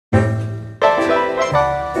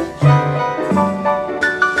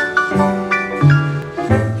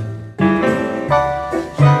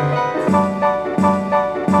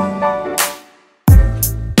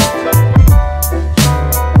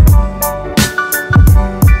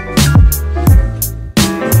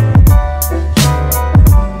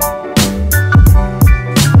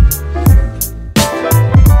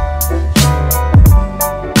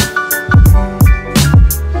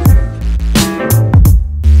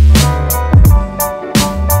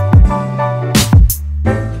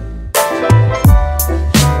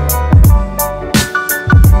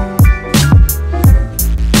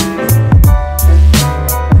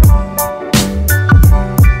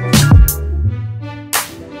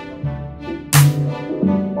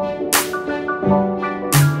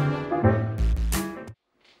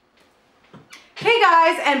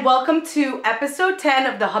and welcome to episode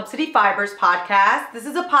 10 of the Hub City Fibers podcast. This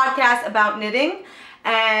is a podcast about knitting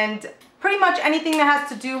and pretty much anything that has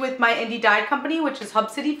to do with my indie dye company, which is Hub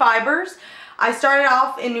City Fibers. I started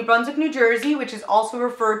off in New Brunswick, New Jersey, which is also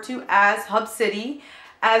referred to as Hub City,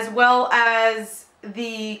 as well as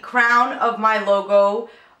the crown of my logo,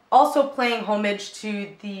 also paying homage to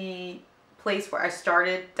the place where I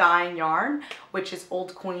started dyeing yarn, which is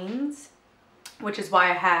Old Queens, which is why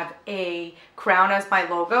I have a crown as my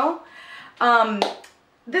logo.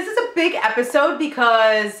 This is a big episode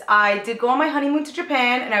because I did go on my honeymoon to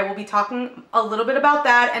Japan, and I will be talking a little bit about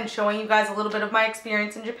that and showing you guys a little bit of my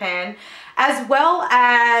experience in Japan, as well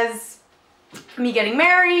as me getting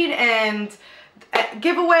married and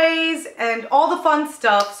giveaways and all the fun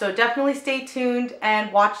stuff. So definitely stay tuned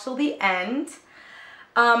and watch till the end.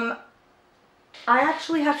 I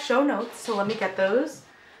actually have show notes, so let me get those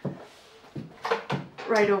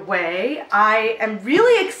right away. I am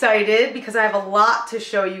really excited because I have a lot to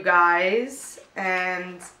show you guys,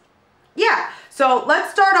 and yeah, so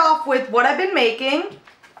let's start off with what I've been making.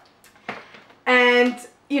 And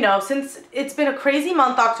you know, since it's been a crazy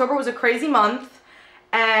month, October was a crazy month,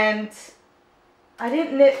 and I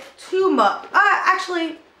didn't knit too much.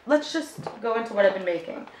 Actually, let's just go into what I've been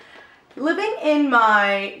making. Living in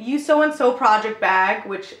my You Sew and Sew project bag,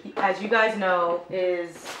 which, as you guys know,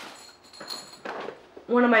 is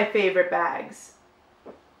one of my favorite bags.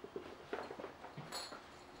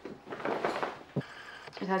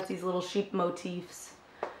 It has these little sheep motifs,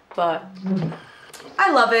 but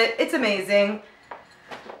I love it. It's amazing.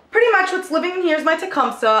 Pretty much what's living in here is my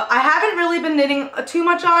Tecumseh. I haven't really been knitting too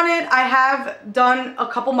much on it. I have done a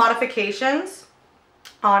couple modifications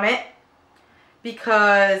on it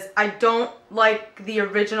because I don't like the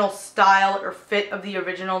original style or fit of the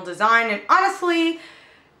original design. And honestly,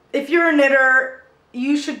 if you're a knitter,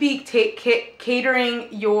 you should be catering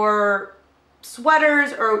your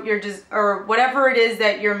sweaters or whatever it is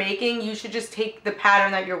that you're making. You should just take the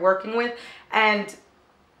pattern that you're working with and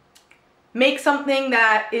make something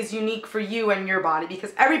that is unique for you and your body,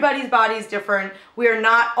 because everybody's body is different. We are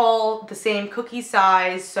not all the same cookie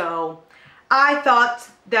size, so I thought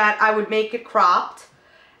that I would make it cropped,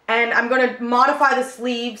 and I'm going to modify the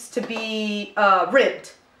sleeves to be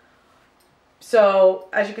ribbed. So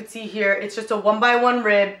as you can see here, it's just a 1x1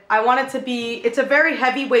 rib. I want it to be, it's a very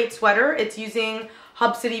heavyweight sweater. It's using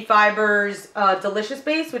Hub City Fibers Delicious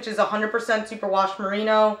Base, which is 100% superwash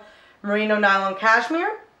merino nylon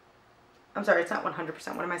cashmere. I'm sorry, it's not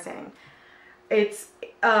 100%. What am I saying? It's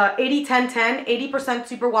 80-10-10, 80%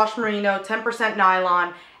 superwash merino, 10%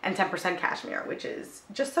 nylon, and 10% cashmere, which is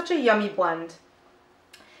just such a yummy blend.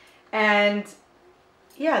 And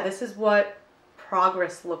yeah, this is what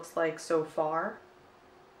progress looks like so far.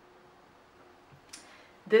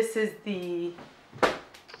 This is the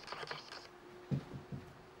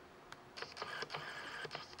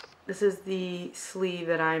sleeve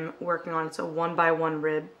that I'm working on. It's a 1x1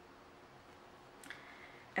 rib.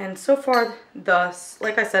 And so far,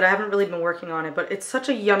 like I said, I haven't really been working on it, but it's such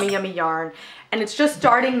a yummy, yummy yarn. And it's just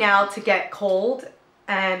starting now to get cold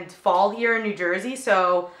and fall here in New Jersey,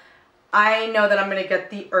 so I know that I'm going to get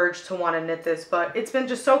the urge to want to knit this, but it's been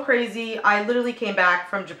just so crazy. I literally came back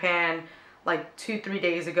from Japan like 2-3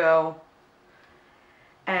 days ago,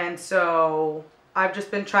 and so I've just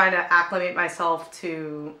been trying to acclimate myself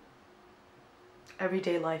to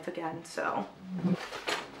everyday life again, so.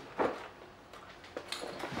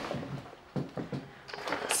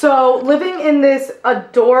 So living in this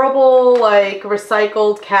adorable, like,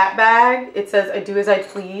 recycled cat bag, it says I do as I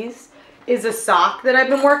please, is a sock that I've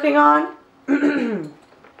been working on.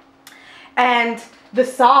 And the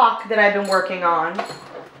sock that I've been working on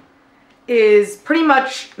is pretty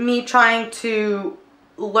much me trying to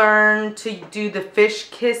learn to do the fish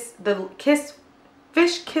kiss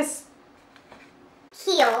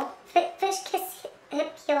heel, fish kiss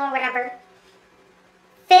hip heel or whatever.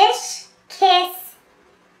 Fish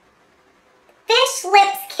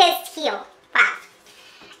lips kiss heel. Wow.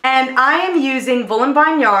 And I am using Wool and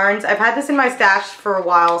Vine yarns. I've had this in my stash for a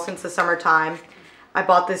while, since the summertime. I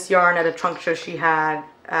bought this yarn at a trunk show she had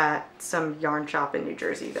at some yarn shop in New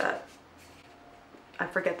Jersey that I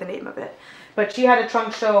forget the name of it. But she had a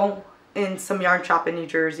trunk show in some yarn shop in New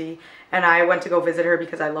Jersey, and I went to go visit her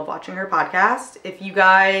because I love watching her podcast. If you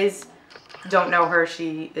guys don't know her,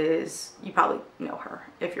 you probably know her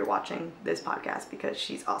if you're watching this podcast because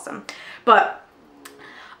she's awesome. But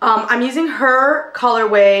I'm using her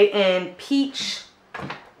colorway in peach,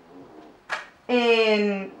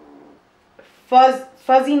 in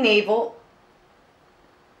fuzzy navel.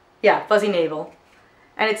 Yeah, fuzzy navel.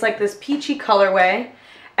 And it's like this peachy colorway.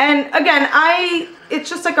 And again, it's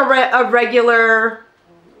just like a regular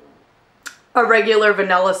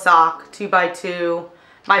vanilla sock, 2x2.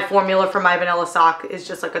 My formula for my vanilla sock is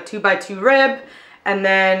just like a 2x2 rib. And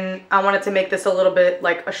then I wanted to make this a little bit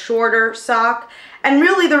like a shorter sock. And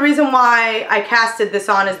really the reason why I casted this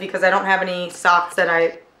on is because I don't have any socks that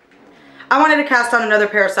I wanted to cast on another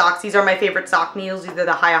pair of socks. These are my favorite sock needles. These are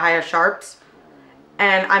the Haya Sharps.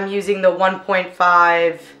 And I'm using the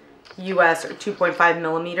 1.5 US or 2.5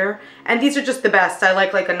 millimeter. And these are just the best. I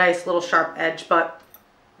like a nice little sharp edge. But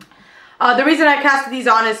the reason I casted these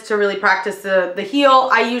on is to really practice the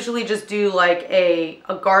heel. I usually just do like a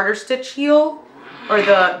garter stitch heel, or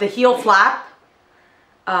the heel flap.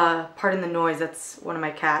 Pardon the noise, that's one of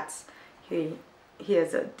my cats. He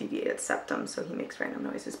has a deviated septum, so he makes random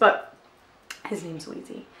noises, but his name's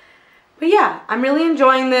Wheezy. But yeah, I'm really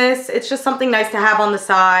enjoying this. It's just something nice to have on the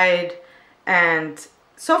side, and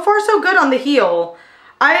so far so good on the heel.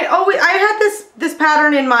 I had this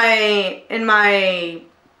pattern in my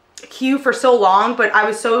queue for so long, but I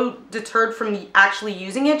was so deterred from actually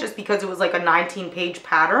using it just because it was like a 19-page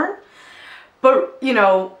pattern. But, you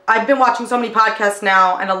know, I've been watching so many podcasts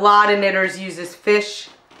now, and a lot of knitters use this fish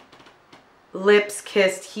lips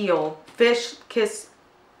kissed heel. Fish kiss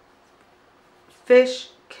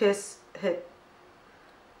hip.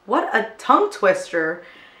 What a tongue twister.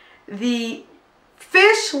 The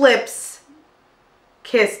fish lips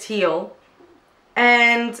kissed heel.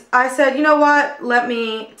 And I said, you know what? Let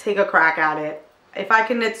me take a crack at it. If I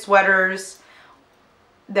can knit sweaters,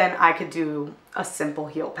 then I could do a simple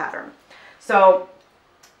heel pattern. So,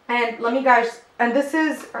 and let me guys, and this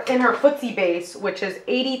is in her footsie base, which is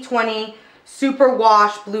 80/20 super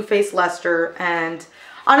wash blue face Leicester. And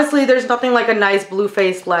honestly, there's nothing like a nice blue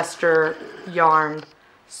face Leicester yarn.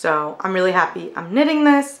 So I'm really happy I'm knitting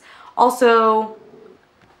this. Also,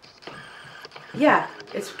 yeah,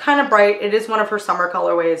 it's kind of bright. It is one of her summer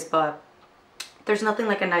colorways, but there's nothing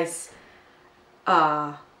like a nice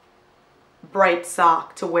bright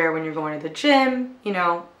sock to wear when you're going to the gym. You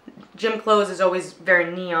know, gym clothes is always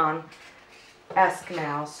very neon-esque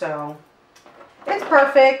now, so it's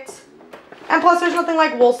perfect. And plus there's nothing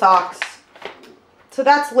like wool socks. So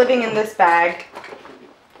that's living in this bag.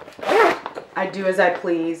 I do as I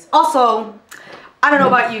please. Also, I don't know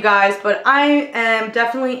about you guys, but I am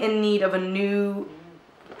definitely in need of a new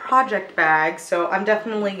project bag. So I'm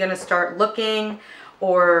definitely going to start looking,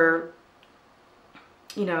 or,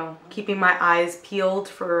 you know, keeping my eyes peeled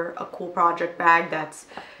for a cool project bag that's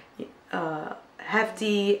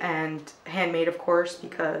hefty and handmade, of course,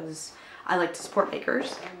 because I like to support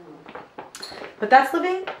makers. But that's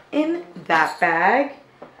living in that bag.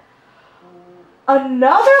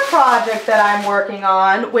 Another project that I'm working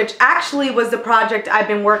on, which actually was the project I've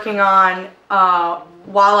been working on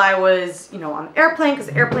while I was, you know, on the airplane, because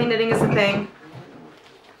airplane knitting is a thing.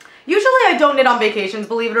 Usually I don't knit on vacations,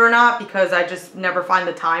 believe it or not, because I just never find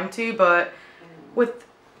the time to, but with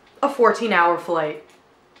a 14-hour flight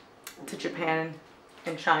to Japan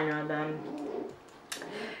and China, then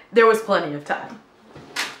there was plenty of time.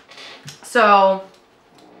 So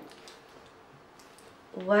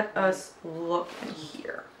let us look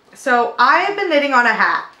here. So I have been knitting on a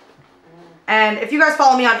hat, and if you guys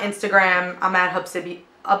follow me on Instagram, I'm at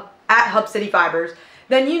HUBCITYFIBERS,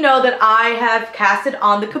 then you know that I have casted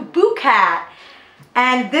on the Kabook hat.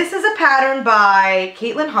 And this is a pattern by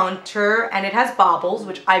Caitlin Hunter, and it has bobbles,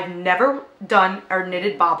 which I've never done or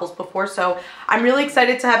knitted bobbles before. So I'm really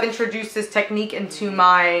excited to have introduced this technique into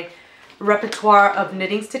my repertoire of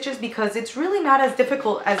knitting stitches, because it's really not as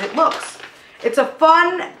difficult as it looks. It's a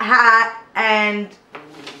fun hat, and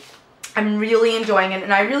I'm really enjoying it,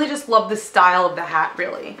 and I really just love the style of the hat,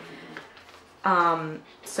 really.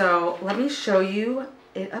 So let me show you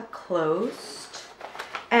it up close.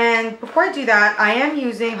 And before I do that, I am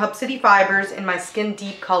using Hub City Fibers in my Skin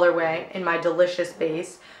Deep colorway in my Delicious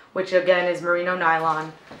base, which again is merino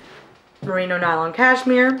nylon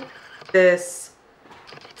cashmere. This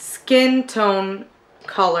skin tone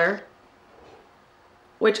color,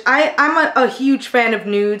 which I'm a huge fan of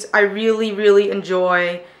nudes. I really, really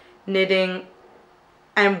enjoy knitting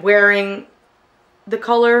and wearing the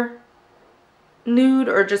color nude,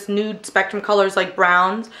 or just nude spectrum colors like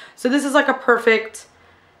browns. So this is like a perfect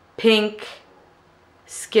pink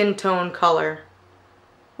skin tone color,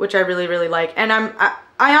 which I really, really like. And I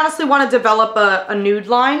honestly want to develop a nude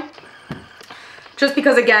line, just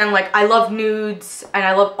because, again, like, I love nudes, and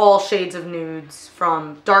I love all shades of nudes,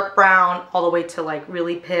 from dark brown all the way to like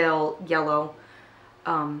really pale yellow.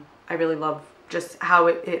 I really love just how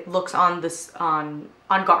it looks on this on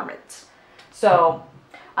garments. So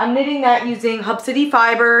I'm knitting that using Hub City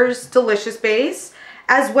Fibers Delicious base.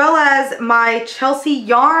 as well as my Chelsea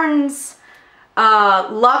Yarns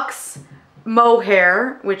Luxe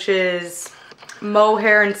Mohair, which is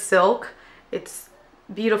mohair and silk. It's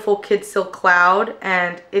beautiful kid silk cloud,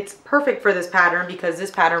 and it's perfect for this pattern because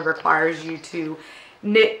this pattern requires you to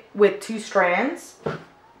knit with 2 strands.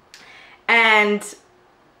 And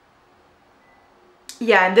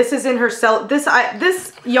yeah, and this is in her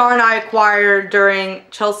this yarn I acquired during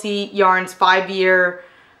Chelsea Yarns 5-year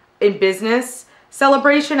in business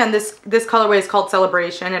celebration, and this colorway is called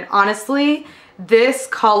Celebration. And honestly, this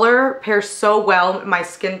color pairs so well with my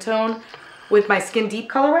skin tone, with my Skin Deep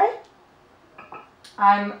colorway.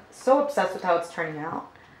 I'm so obsessed with how it's turning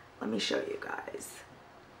out. Let me show you guys.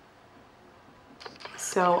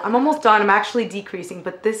 So I'm almost done. I'm actually decreasing,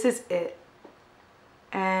 but this is it.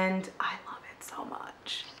 And I love it so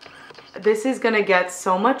much. This is gonna get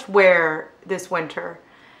so much wear this winter.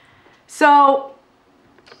 So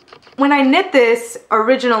when I knit this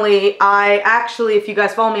originally, I actually, if you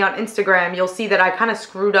guys follow me on Instagram, you'll see that I kind of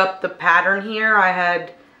screwed up the pattern here. I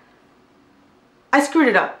screwed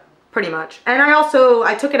it up pretty much. And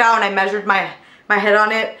I took it out and I measured my head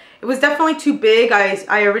on it. It was definitely too big.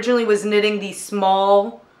 I originally was knitting the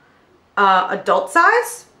small adult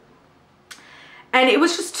size, and it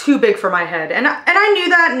was just too big for my head. And I knew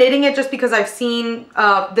that knitting it just because I've seen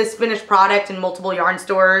this finished product in multiple yarn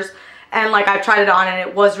stores, and like I tried it on and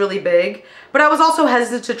it was really big. But I was also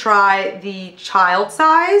hesitant to try the child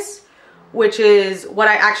size, which is what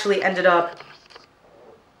I actually ended up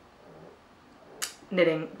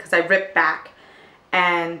knitting because I ripped back.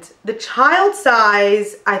 And the child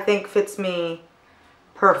size, I think, fits me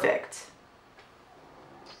perfect.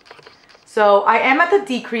 So I am at the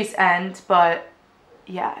decrease end, but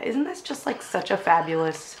yeah, isn't this just like such a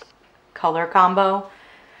fabulous color combo?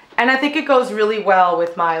 And I think it goes really well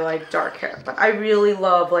with my like dark hair, but I really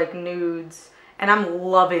love like nudes, and I'm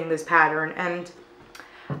loving this pattern. And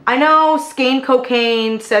I know Skein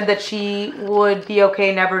Cocaine said that she would be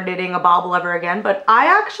okay never knitting a bobble ever again, but I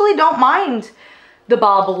actually don't mind the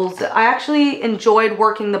bobbles. I actually enjoyed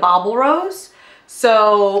working the bobble rows.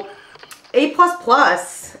 So A++,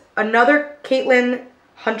 another Caitlin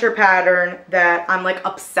Hunter pattern that I'm like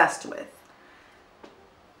obsessed with.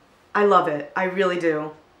 I love it. I really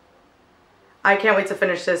do. I can't wait to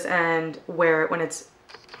finish this and wear it when it's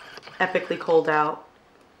epically cold out,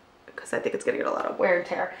 because I think it's gonna get a lot of wear and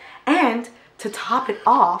tear. And to top it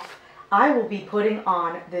off, I will be putting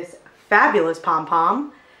on this fabulous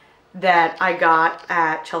pom-pom that I got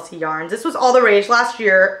at Chelsea Yarns. This was all the rage last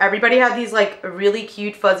year. Everybody had these like really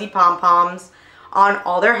cute fuzzy pom-poms on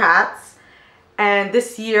all their hats. And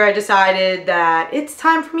this year I decided that it's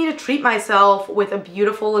time for me to treat myself with a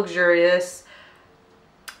beautiful, luxurious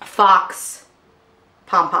fox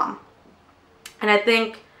pom-pom. And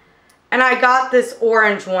I got this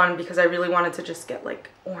orange one because I really wanted to just get like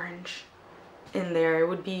orange in there. It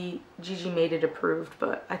would be Gigi Made It approved,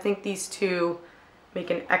 but I think these two make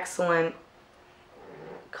an excellent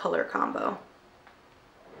color combo.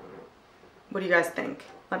 What do you guys think?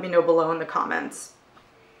 Let me know below in the comments.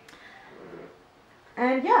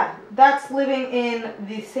 And yeah, that's living in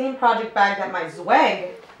the same project bag that my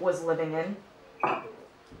Zweg was living in.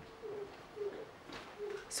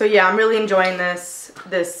 So yeah, I'm really enjoying this.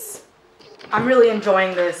 I'm really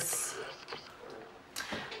enjoying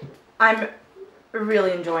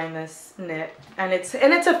this knit, and it's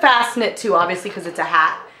a fast knit too, obviously, because it's a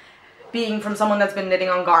hat. Being from someone that's been knitting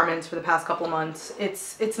on garments for the past couple of months,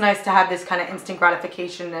 it's nice to have this kind of instant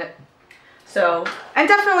gratification knit. So, and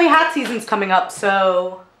definitely hat season's coming up,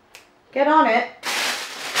 so get on it.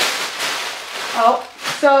 Oh,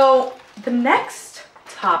 so the next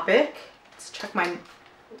topic, let's check my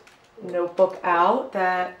notebook out.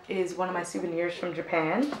 That is one of my souvenirs from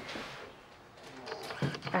Japan,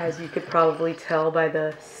 as you could probably tell by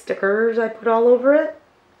the stickers I put all over it.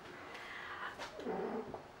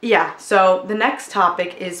 Yeah, so the next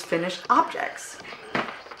topic is finished objects.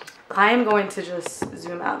 I am going to just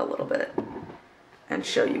zoom out a little bit and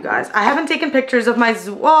show you guys. I haven't taken pictures of my,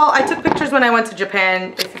 well, I took pictures when I went to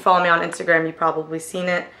Japan. If you follow me on Instagram, you've probably seen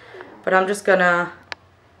it. But I'm just gonna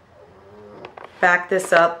back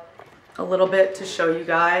this up a little bit to show you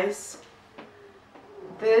guys.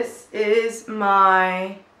 This is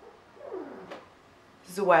my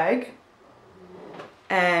Zweg,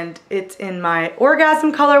 and it's in my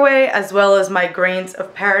Orgasm colorway as well as my Grains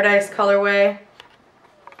of Paradise colorway.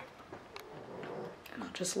 And I'll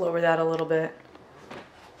just lower that a little bit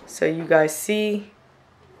so you guys see.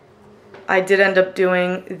 I did end up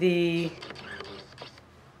doing the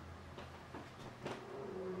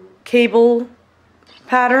cable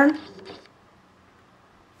pattern.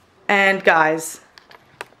 And guys,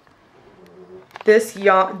 This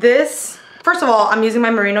yarn, first of all, I'm using my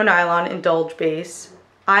merino nylon Indulge base.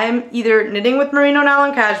 I'm either knitting with merino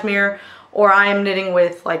nylon cashmere or I am knitting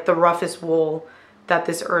with like the roughest wool that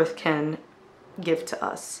this earth can give to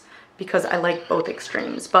us, because I like both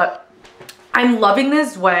extremes. But I'm loving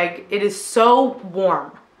this Zweg. It is so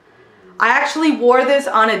warm. I actually wore this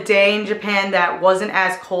on a day in Japan that wasn't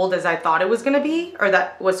as cold as I thought it was going to be, or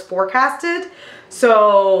that was forecasted.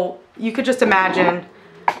 So you could just imagine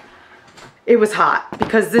it was hot,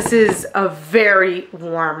 because this is a very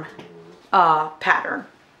warm pattern.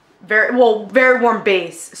 Very warm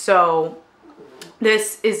base. So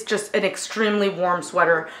this is just an extremely warm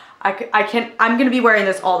sweater. I'm going to be wearing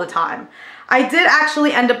this all the time. I did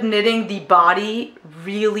actually end up knitting the body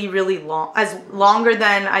really long, longer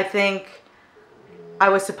than I think I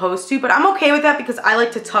was supposed to, but I'm okay with that because I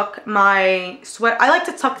like to tuck my I like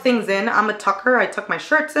to tuck things in. I'm a tucker. I tuck my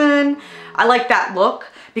shirts in. I like that look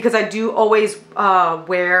because I do always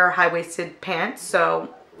wear high-waisted pants,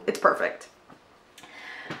 so it's perfect.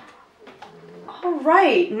 All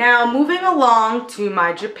right, now moving along to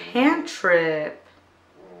my Japan trip.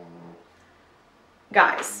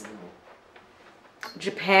 Guys,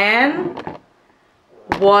 Japan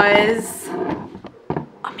was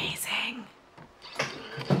amazing.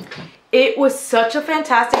 It was such a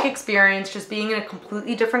fantastic experience, just being in a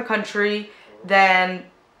completely different country than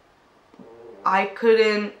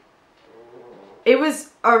it was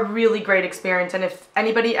a really great experience, and if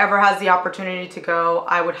anybody ever has the opportunity to go,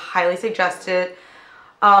 I would highly suggest it.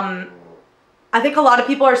 I think a lot of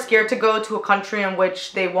people are scared to go to a country in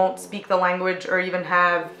which they won't speak the language or even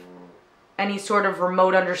have any sort of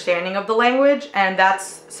remote understanding of the language, and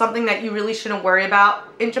that's something that you really shouldn't worry about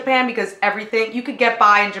in Japan, because everything you could get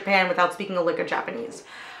by in Japan without speaking a lick of Japanese.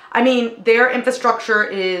 I mean, their infrastructure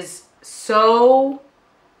is so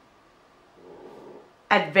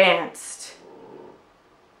advanced.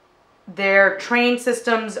 Their train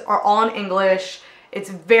systems are all in English. It's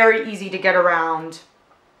very easy to get around.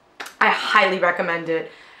 I highly recommend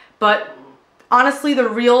it. But honestly, the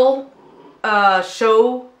real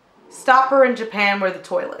showstopper in Japan were the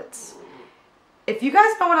toilets. If you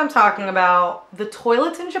guys know what I'm talking about, the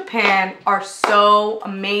toilets in Japan are so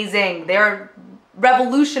amazing. They're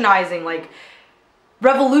revolutionary,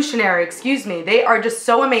 excuse me. They are just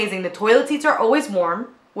so amazing. The toilet seats are always warm,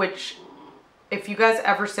 which if you guys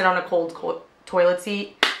ever sit on a cold toilet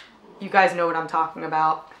seat, you guys know what I'm talking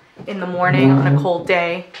about. In the morning on a cold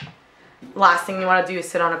day, last thing you want to do is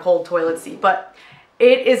sit on a cold toilet seat. But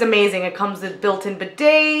it is amazing. It comes with built-in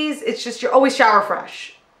bidets. It's just, you're always shower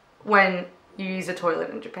fresh when you use a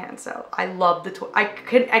toilet in Japan. So I love the I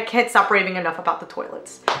can't stop raving enough about the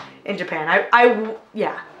toilets in Japan. I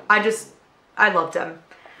loved them.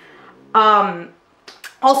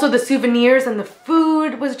 Also, the souvenirs and the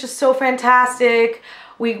food was just so fantastic.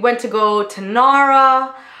 We went to go to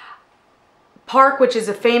Nara Park, which is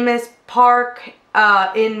a famous park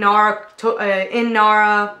in Nara,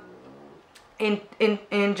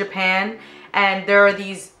 in Japan, and there are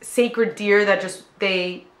these sacred deer that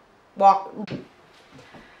they walk.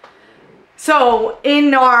 So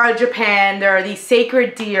in Nara, Japan, there are these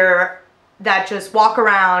sacred deer that just walk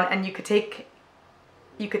around, and you could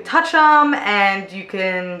touch them and you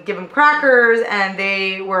can give them crackers, and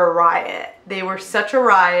they were a riot. They were such a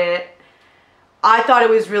riot. I thought it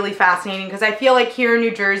was really fascinating because I feel like here in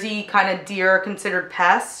New Jersey, kind of deer are considered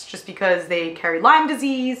pests just because they carry Lyme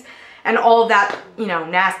disease and all of that, you know,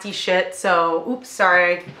 nasty shit. So, oops,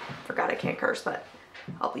 sorry, forgot I can't curse, but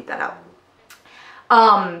I'll bleep that out.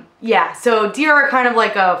 Yeah, so deer are kind of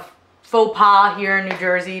like a faux pas here in New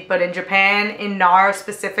Jersey, but in Japan, in Nara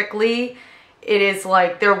specifically, it is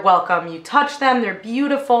like they're welcome. You touch them, they're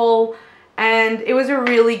beautiful, and it was a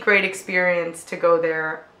really great experience to go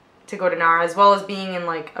there, to go to Nara, as well as being in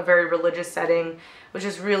like a very religious setting, which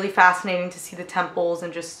is really fascinating to see the temples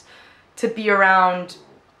and just to be around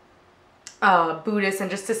Buddhists and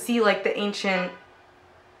just to see like the ancient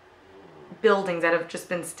buildings that have just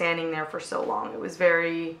been standing there for so long. It was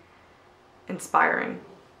very inspiring.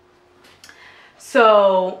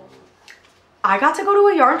 So I got to go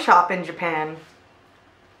to a yarn shop in Japan.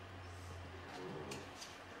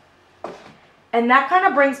 And that kind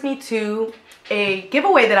of brings me to a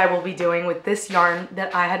giveaway that I will be doing with this yarn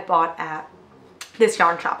that I had bought at this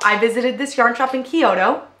yarn shop. I visited this yarn shop in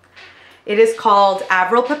Kyoto. It is called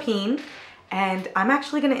Avril Pepin, and I'm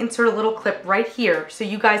actually going to insert a little clip right here so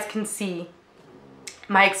you guys can see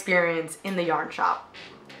my experience in the yarn shop.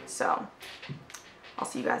 So I'll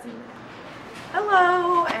see you guys in a minute.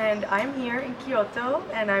 Hello, and I'm here in Kyoto,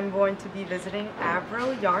 and I'm going to be visiting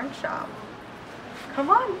Avril Yarn Shop. Come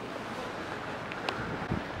on.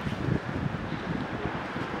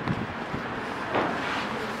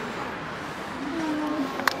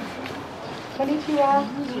 Thank you all.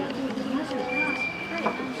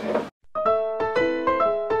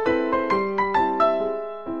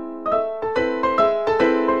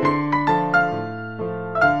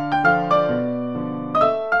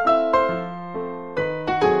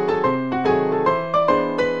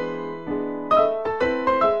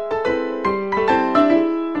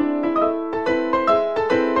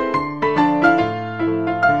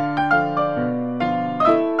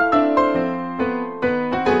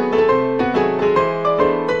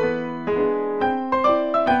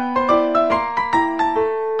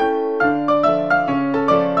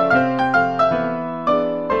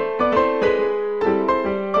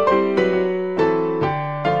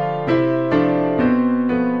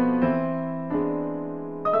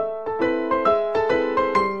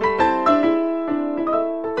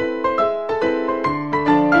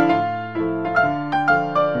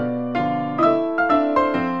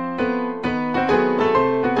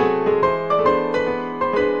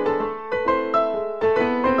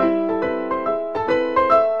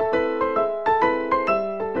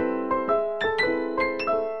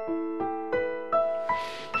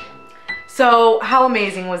 So how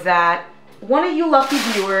amazing was that? One of you lucky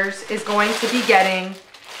viewers is going to be getting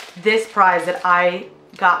this prize that I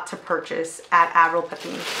got to purchase at Avril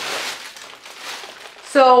Pepin.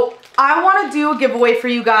 So I want to do a giveaway for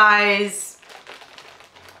you guys,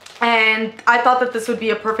 and I thought that this would be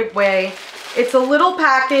a perfect way. It's a little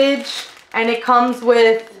package, and it comes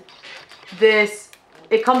with this,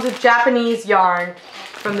 it comes with Japanese yarn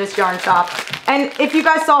from this yarn shop. And if you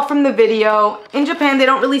guys saw from the video, in Japan they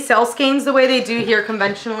don't really sell skeins the way they do here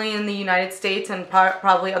conventionally in the United States and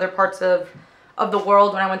probably other parts of the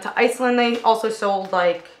world. When I went to Iceland, they also sold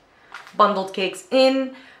like bundled cakes.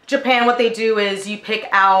 In Japan, what they do is you pick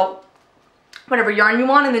out whatever yarn you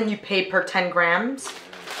want and then you pay per 10 grams.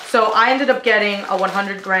 So I ended up getting a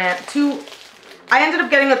 100 gram, I ended up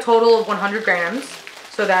getting a total of 100 grams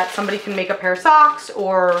so that somebody can make a pair of socks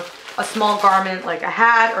or a small garment like a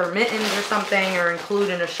hat or mittens or something, or include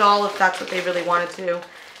in a shawl if that's what they really wanted to.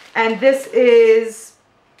 And this is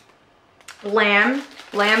lamb's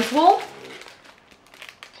wool.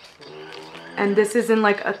 And this is in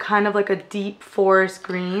like a kind of like a deep forest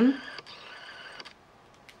green.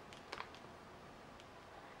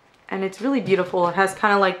 And it's really beautiful. It has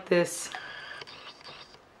kind of like this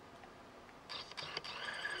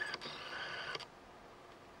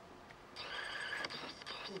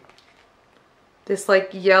like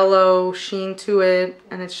yellow sheen to it,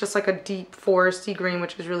 and it's just like a deep foresty green,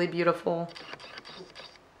 which is really beautiful.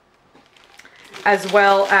 As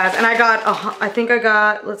well as, and I got, I think I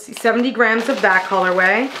got, let's see, 70 grams of that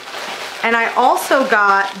colorway. And I also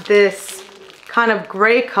got this kind of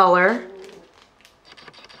gray color.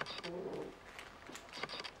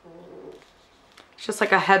 It's just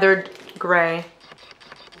like a heathered gray.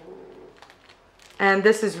 And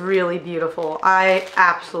this is really beautiful. I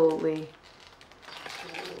absolutely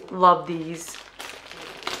love these.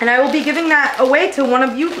 And I will be giving that away to one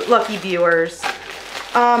of you lucky viewers.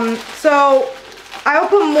 So I will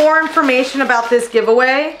put more information about this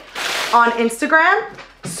giveaway on Instagram.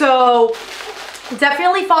 So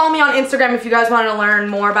definitely follow me on Instagram if you guys want to learn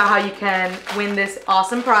more about how you can win this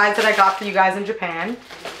awesome prize that I got for you guys in Japan.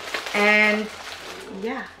 And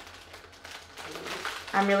yeah,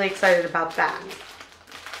 I'm really excited about that.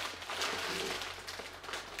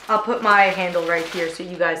 I'll put my handle right here so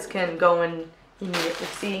you guys can go and immediately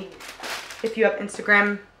see if you have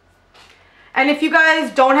Instagram. And if you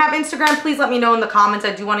guys don't have Instagram, please let me know in the comments.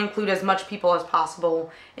 I do want to include as much people as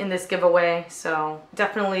possible in this giveaway, so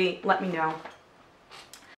definitely let me know.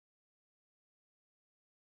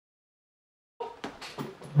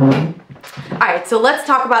 Alright, so let's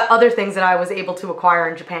talk about other things that I was able to acquire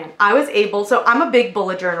in Japan. So I'm a big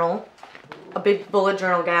bullet journal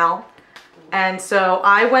gal. And so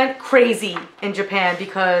I went crazy in Japan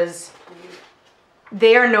because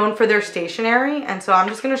they are known for their stationery. And so I'm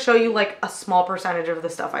just going to show you like a small percentage of the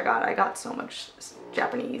stuff I got. I got so much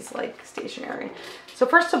Japanese like stationery. So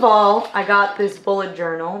first of all, I got this bullet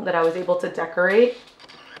journal that I was able to decorate.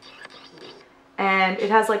 And it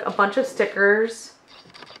has like a bunch of stickers,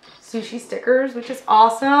 sushi stickers, which is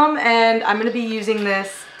awesome. And I'm going to be using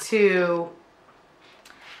this to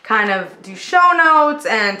kind of do show notes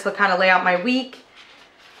and to kind of lay out my week.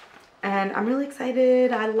 And I'm really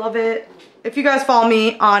excited. I love it. If you guys follow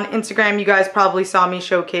me on Instagram, you guys probably saw me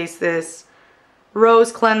showcase this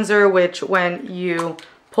rose cleanser, which when you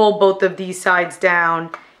pull both of these sides down,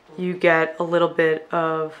 you get a little bit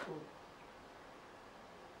of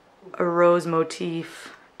a rose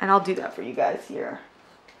motif. And I'll do that for you guys here.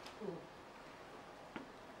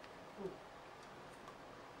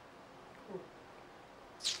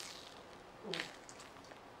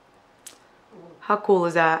 How cool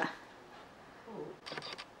is that?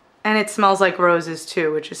 And it smells like roses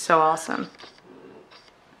too, which is so awesome.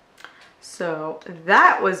 So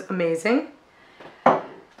that was amazing. And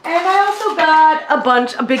I also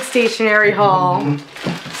got a big stationery haul.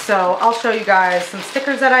 So I'll show you guys some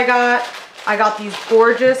stickers that I got. I got these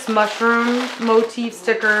gorgeous mushroom motif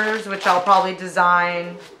stickers, which I'll probably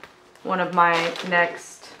design one of my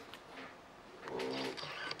next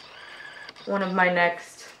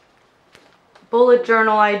bullet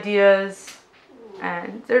journal ideas.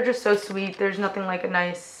 And they're just so sweet. There's nothing like a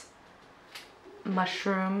nice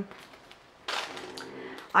mushroom.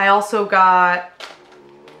 I also got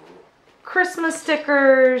Christmas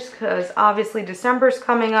stickers because obviously December's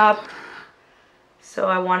coming up. So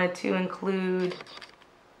I wanted to include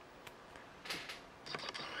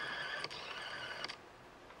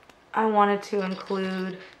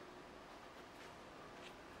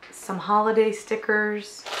some holiday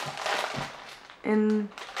stickers in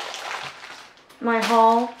my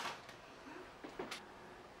haul.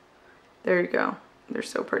 There you go. They're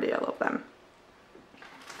so pretty. I love them.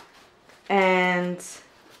 And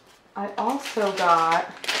I also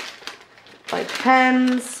got like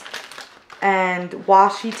pens and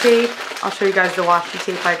washi tape. I'll show you guys the washi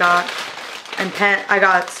tape I got. And I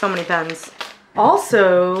got so many pens.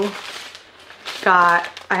 Also I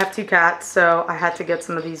have 2 cats, so I had to get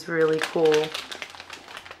some of these really cool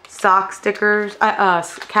sock stickers,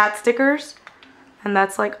 cat stickers. And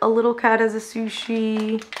that's like a little cat as a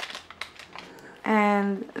sushi.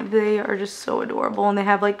 And they are just so adorable. And they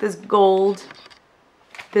have like some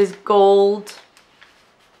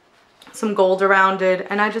gold around it.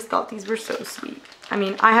 And I just thought these were so sweet. I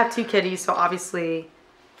mean, I have 2 kitties, so obviously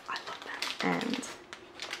I love them. And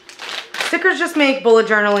stickers just make bullet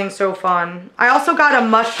journaling so fun. I also got a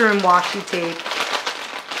mushroom washi tape,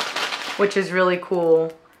 which is really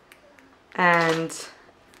cool. And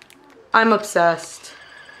I'm obsessed.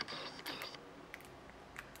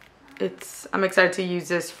 I'm excited to use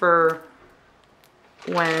this for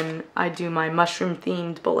when I do my mushroom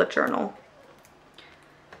themed bullet journal.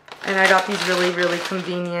 And I got these really, really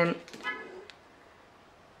convenient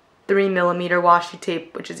 3mm washi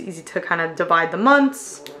tape, which is easy to kind of divide the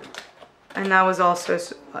months. And that was also,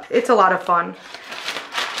 it's a lot of fun.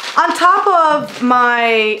 On top of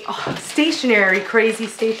my crazy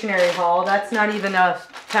stationery haul, that's not even a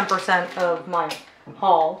 10% of my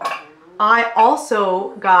haul. I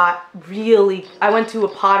also got I went to a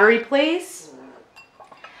pottery place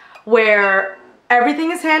where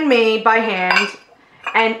everything is handmade by hand,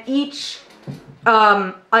 and each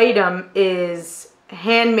item is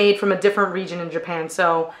handmade from a different region in Japan.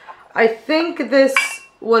 So I think this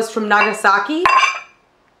was from Nagasaki,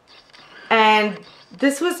 and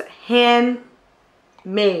this was handmade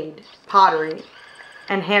pottery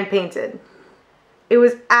and hand painted. It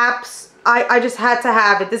was I just had to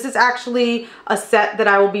have it. This is actually a set that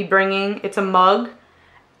I will be bringing. It's a mug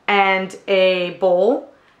and a bowl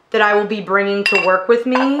that I will be bringing to work with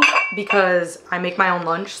me because I make my own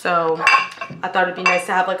lunch. So I thought it'd be nice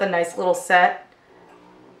to have like a nice little set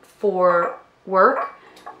for work.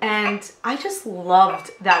 And I just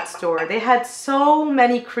loved that store. They had so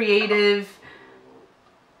many creative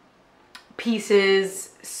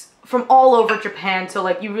pieces from all over Japan. So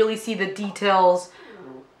like you really see the details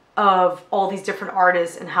of all these different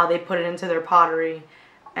artists and how they put it into their pottery.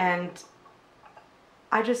 And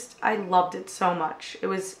I loved it so much. It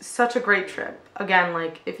was such a great trip. Again,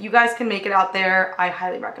 like if you guys can make it out there, I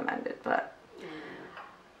highly recommend it. But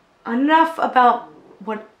enough about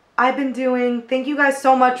what I've been doing. Thank you guys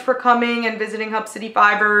so much for coming and visiting Hub City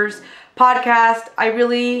Fibers podcast. I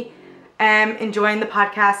really am enjoying the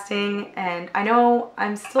podcasting, and I know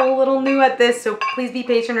I'm still a little new at this, so please be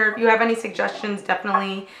patient, or if you have any suggestions,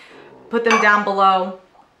 definitely put them down below.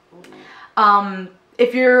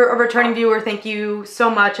 If you're a returning viewer, thank you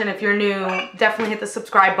so much, and if you're new, definitely hit the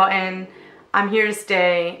subscribe button. I'm here to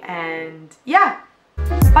stay, and yeah.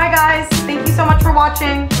 Bye guys, thank you so much for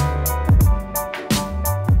watching.